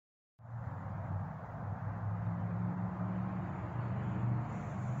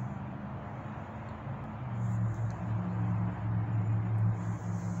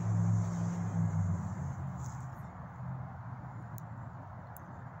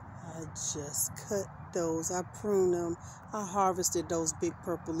I just cut those. I pruned them. I harvested those big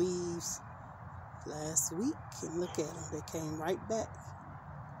purple leaves last week, and look at them. They came right back.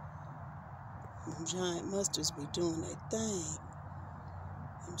 Them giant mustards be doing their thing.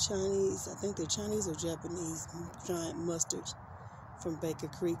 Them Chinese, I think they're Chinese or Japanese giant mustards from Baker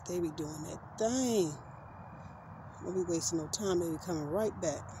Creek. They be doing that thing. Don't be wasting no time. They be coming right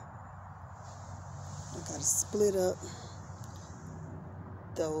back. I gotta split up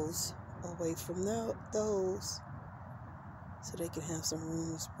those away from those so they can have some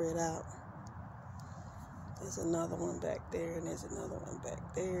room to spread out. There's another one back there, and there's another one back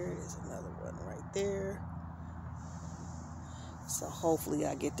there. There's another one right there. So hopefully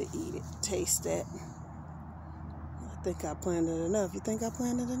I get to eat it, taste that. I think I planted enough. You think I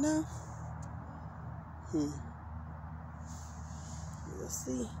planted enough? We'll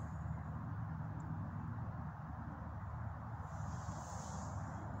see.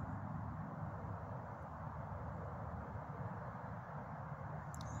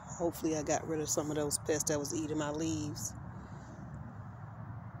 Hopefully I got rid of some of those pests that was eating my leaves.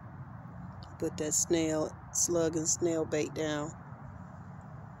 Put that slug and snail bait down.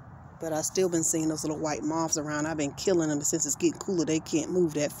 But I still been seeing those little white moths around. I've been killing them since it's getting cooler. They can't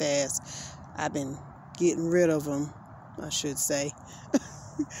move that fast. I've been getting rid of them, I should say.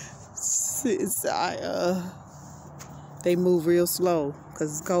 Since they move real slow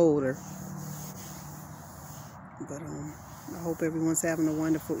because it's colder. But I hope everyone's having a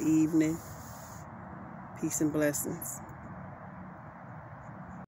wonderful evening. Peace and blessings.